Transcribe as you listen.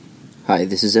Hi,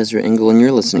 this is Ezra Engel, and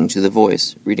you're listening to The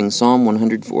Voice, reading Psalm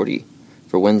 140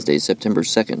 for Wednesday, September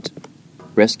 2nd.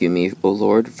 Rescue me, O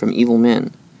Lord, from evil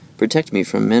men. Protect me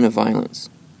from men of violence,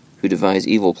 who devise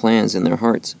evil plans in their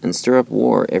hearts and stir up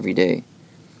war every day.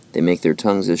 They make their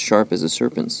tongues as sharp as a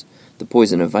serpent's. The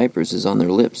poison of vipers is on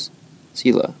their lips.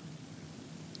 Selah.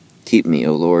 Keep me,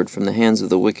 O Lord, from the hands of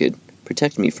the wicked.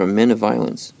 Protect me from men of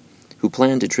violence, who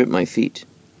plan to trip my feet.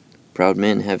 Proud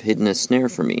men have hidden a snare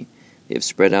for me. They have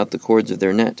spread out the cords of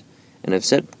their net, and have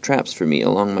set traps for me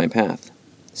along my path.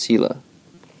 Selah.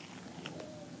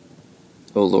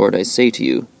 O Lord, I say to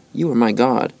you, you are my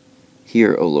God.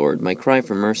 Hear, O Lord, my cry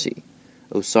for mercy.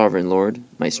 O sovereign Lord,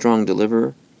 my strong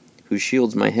deliverer, who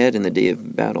shields my head in the day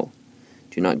of battle.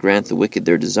 Do not grant the wicked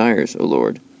their desires, O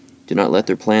Lord. Do not let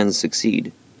their plans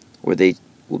succeed, or they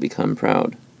will become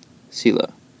proud.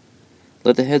 Selah.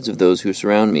 Let the heads of those who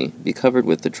surround me be covered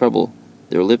with the trouble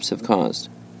their lips have caused.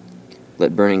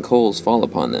 Let burning coals fall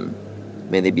upon them.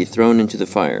 May they be thrown into the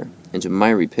fire, into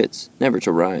miry pits, never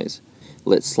to rise.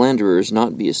 Let slanderers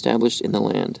not be established in the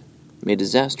land. May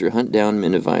disaster hunt down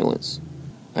men of violence.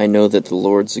 I know that the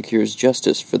Lord secures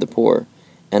justice for the poor,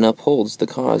 and upholds the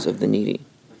cause of the needy.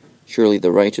 Surely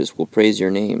the righteous will praise your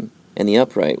name, and the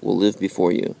upright will live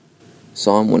before you.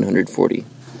 Psalm 140.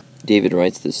 David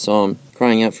writes this psalm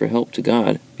crying out for help to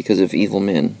God because of evil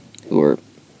men who are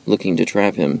looking to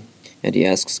trap him, and he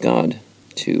asks God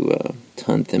to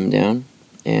hunt them down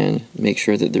and make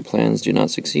sure that their plans do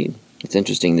not succeed. It's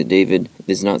interesting that David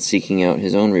is not seeking out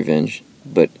his own revenge,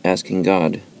 but asking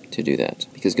God to do that.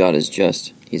 Because God is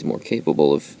just, he's more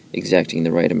capable of exacting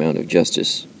the right amount of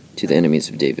justice to the enemies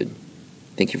of David.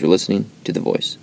 Thank you for listening to The Voice.